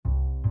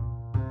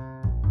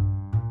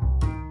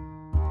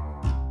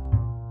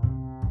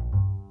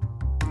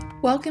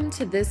Welcome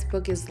to This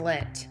Book is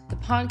Lit, the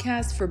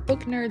podcast for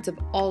book nerds of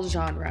all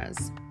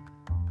genres.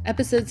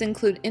 Episodes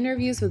include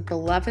interviews with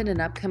beloved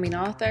and upcoming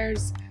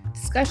authors,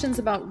 discussions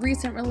about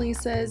recent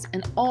releases,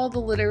 and all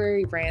the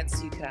literary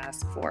rants you could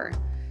ask for.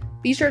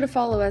 Be sure to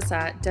follow us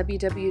at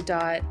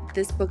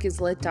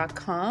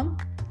www.thisbookislit.com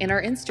and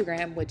our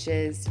Instagram, which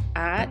is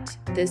at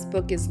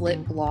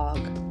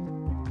thisbookislitblog.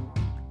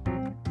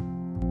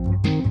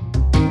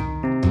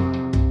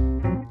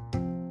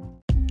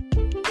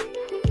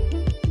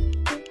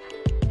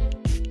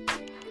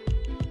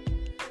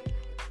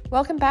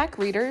 Welcome back,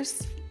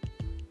 readers.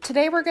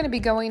 Today we're going to be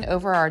going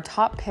over our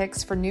top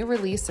picks for new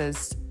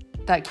releases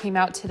that came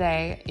out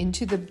today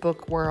into the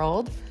book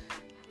world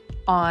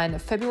on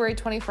February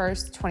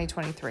 21st,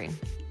 2023.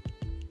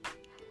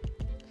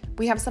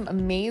 We have some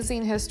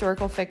amazing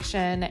historical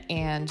fiction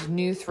and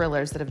new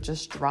thrillers that have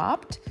just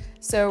dropped.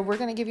 So we're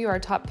going to give you our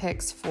top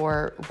picks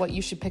for what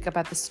you should pick up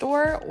at the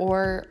store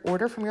or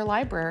order from your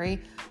library.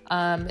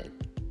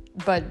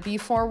 But be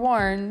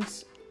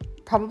forewarned,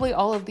 probably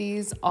all of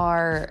these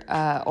are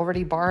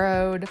already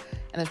borrowed, and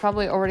there's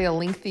probably already a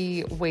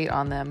lengthy wait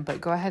on them,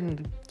 but go ahead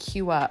and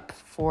queue up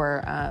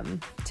for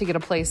to get a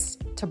place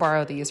to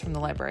borrow these from the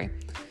library.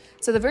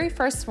 So the very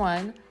first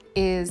one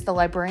is The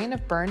Librarian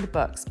of Burned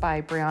Books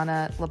by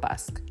Brianna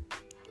Labusque.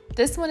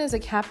 This one is a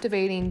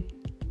captivating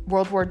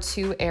World War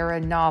II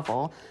era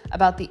novel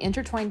about the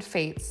intertwined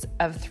fates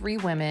of three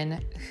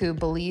women who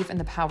believe in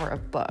the power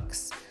of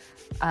books,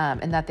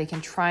 and that they can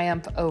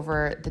triumph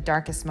over the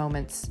darkest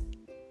moments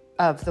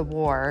of the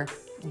war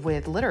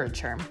with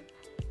literature.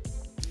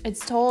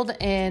 It's told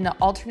in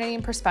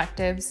alternating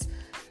perspectives.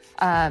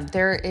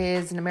 There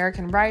is an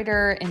American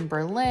writer in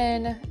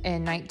Berlin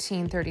in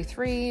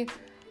 1933,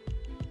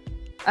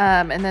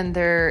 and then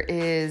there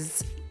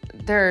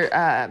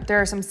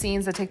are some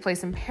scenes that take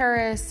place in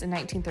Paris in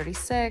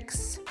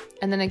 1936,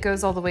 and then it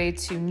goes all the way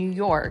to New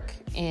York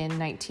in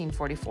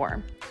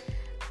 1944.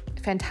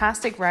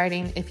 Fantastic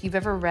writing. If you've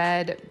ever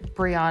read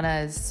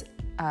Brianna's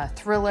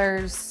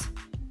thrillers,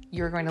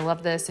 you're going to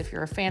love this. If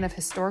you're a fan of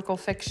historical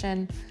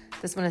fiction,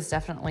 this one is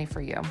definitely for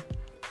you.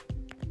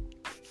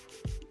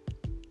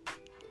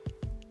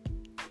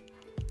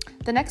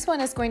 The next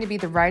one is going to be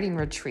The Writing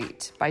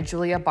Retreat by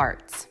Julia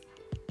Bartz.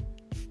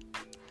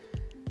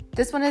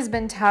 This one has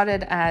been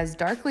touted as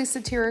darkly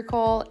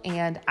satirical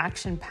and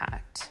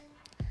action-packed.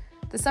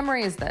 The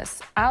summary is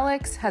this: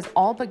 Alex has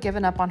all but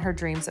given up on her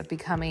dreams of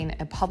becoming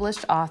a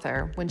published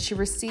author when she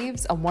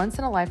receives a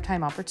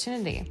once-in-a-lifetime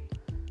opportunity.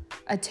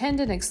 Attend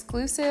an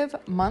exclusive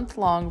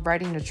month-long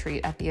writing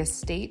retreat at the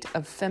estate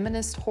of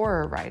feminist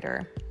horror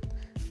writer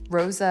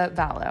Rosa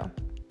Vallow.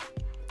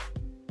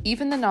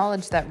 Even the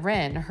knowledge that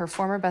Rin, her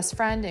former best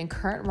friend and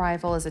current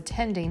rival, is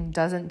attending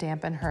doesn't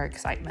dampen her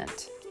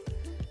excitement.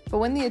 But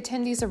when the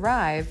attendees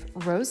arrive,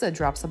 Rosa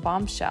drops a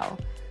bombshell.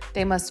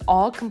 They must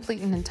all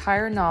complete an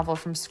entire novel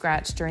from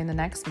scratch during the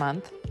next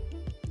month,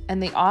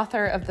 and the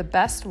author of the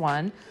best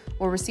one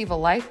will receive a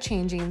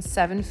life-changing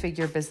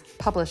 7-figure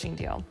publishing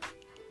deal.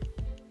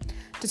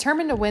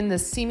 Determined to win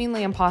this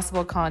seemingly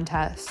impossible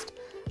contest,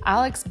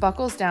 Alex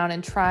buckles down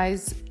and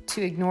tries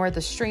to ignore the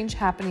strange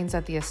happenings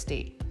at the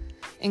estate,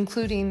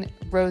 including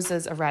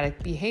Rosa's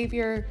erratic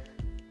behavior,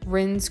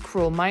 Rin's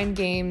cruel mind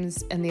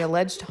games, and the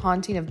alleged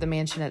haunting of the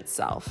mansion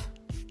itself.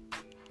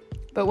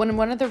 But when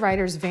one of the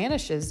writers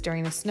vanishes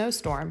during a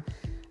snowstorm,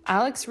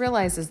 Alex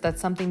realizes that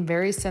something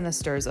very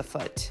sinister is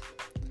afoot.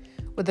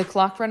 With the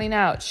clock running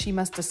out, she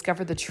must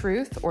discover the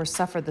truth or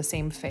suffer the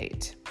same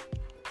fate.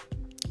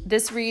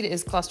 This read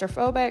is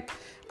claustrophobic,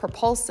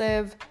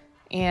 propulsive,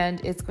 and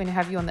it's going to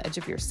have you on the edge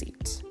of your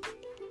seat.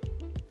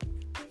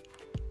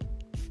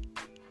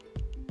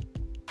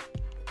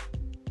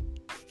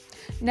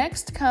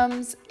 Next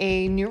comes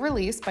a new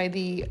release by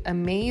the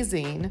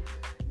amazing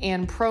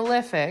and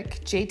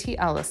prolific J.T.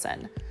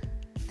 Ellison.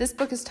 This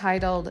book is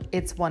titled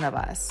It's One of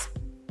Us.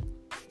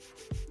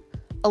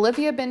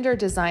 Olivia Bender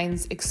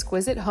designs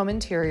exquisite home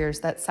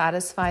interiors that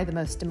satisfy the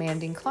most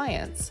demanding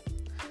clients.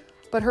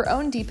 But her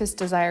own deepest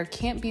desire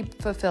can't be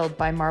fulfilled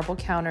by marble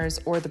counters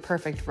or the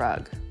perfect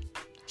rug.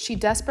 She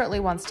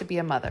desperately wants to be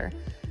a mother.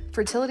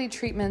 Fertility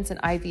treatments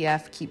and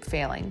IVF keep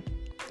failing.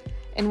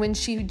 And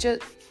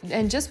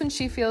just when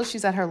she feels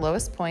she's at her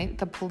lowest point,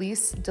 the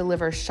police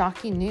deliver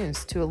shocking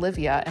news to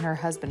Olivia and her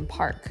husband,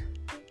 Park.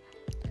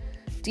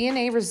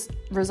 DNA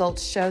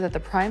results show that the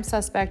prime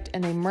suspect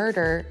in a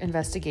murder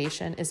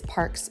investigation is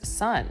Park's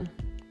son.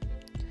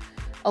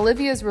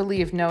 Olivia is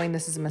relieved knowing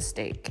this is a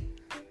mistake.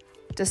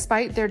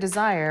 Despite their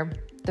desire,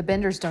 the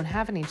Benders don't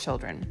have any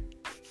children.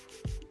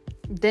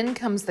 Then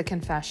comes the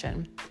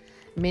confession.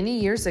 Many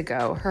years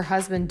ago, her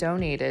husband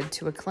donated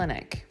to a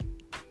clinic.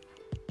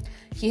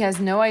 He has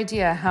no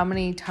idea how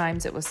many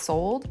times it was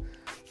sold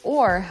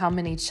or how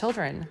many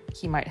children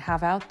he might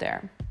have out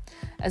there.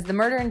 As the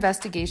murder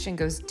investigation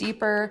goes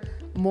deeper,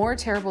 more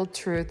terrible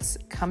truths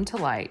come to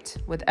light.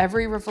 With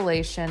every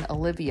revelation,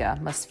 Olivia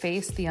must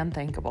face the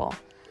unthinkable.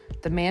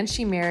 The man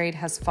she married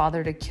has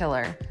fathered a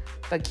killer,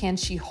 but can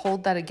she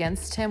hold that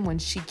against him when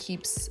she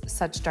keeps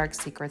such dark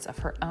secrets of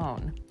her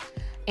own?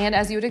 And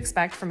as you would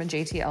expect from a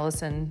J.T.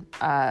 Ellison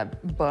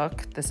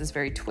book, this is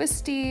very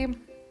twisty.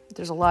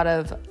 There's a lot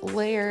of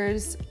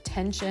layers,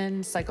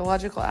 tension,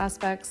 psychological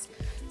aspects.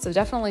 So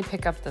definitely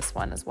pick up this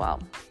one as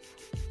well.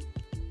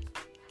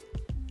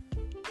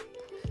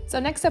 So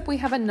next up, we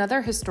have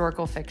another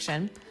historical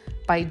fiction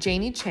by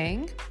Janie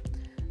Chang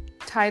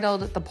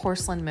titled The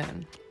Porcelain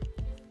Moon.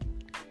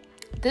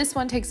 This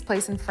one takes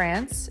place in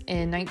France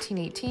in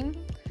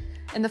 1918.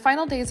 In the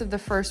final days of the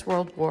First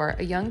World War,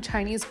 a young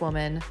Chinese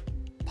woman,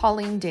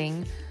 Pauline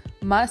Ding,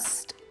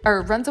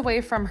 runs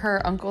away from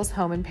her uncle's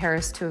home in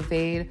Paris to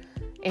evade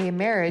a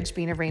marriage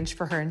being arranged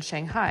for her in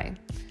Shanghai.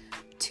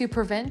 To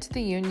prevent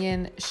the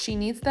union, she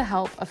needs the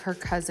help of her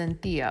cousin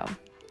Theo,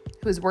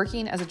 who is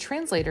working as a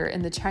translator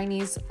in the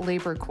Chinese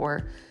Labor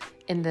Corps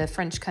in the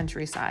French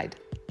countryside.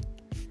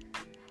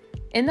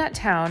 In that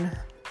town,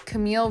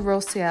 Camille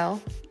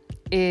Rossiel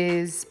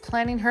is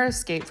planning her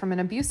escape from an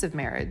abusive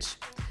marriage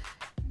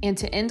and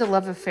to end a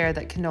love affair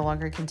that can no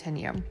longer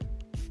continue.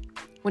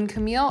 When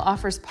Camille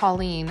offers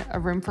Pauline a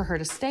room for her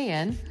to stay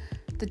in,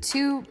 the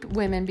two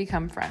women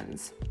become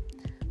friends.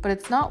 But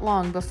it's not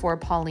long before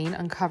Pauline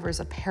uncovers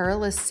a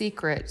perilous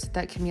secret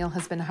that Camille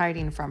has been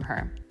hiding from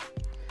her.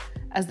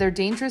 As their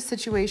dangerous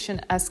situation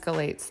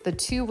escalates, the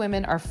two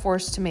women are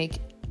forced to make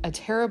a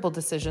terrible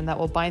decision that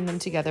will bind them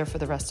together for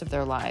the rest of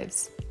their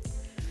lives.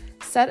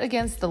 Set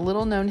against the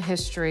little-known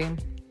history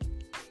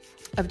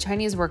of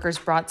Chinese workers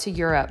brought to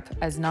Europe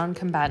as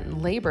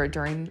non-combatant labor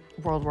during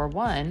World War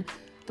I,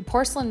 The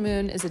Porcelain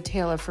Moon is a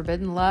tale of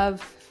forbidden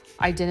love,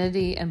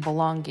 identity, and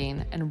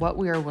belonging, and what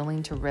we are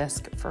willing to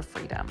risk for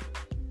freedom.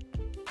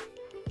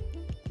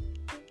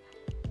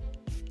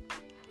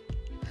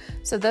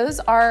 So those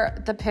are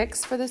the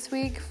picks for this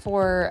week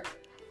for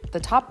the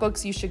top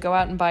books you should go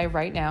out and buy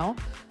right now.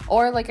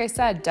 Or like I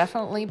said,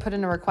 definitely put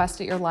in a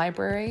request at your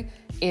library.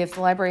 If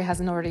the library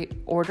hasn't already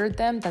ordered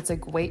them, that's a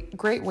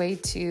great way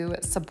to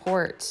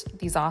support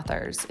these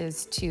authors,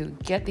 is to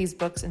get these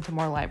books into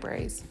more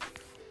libraries.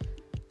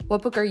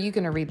 What book are you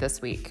going to read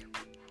this week?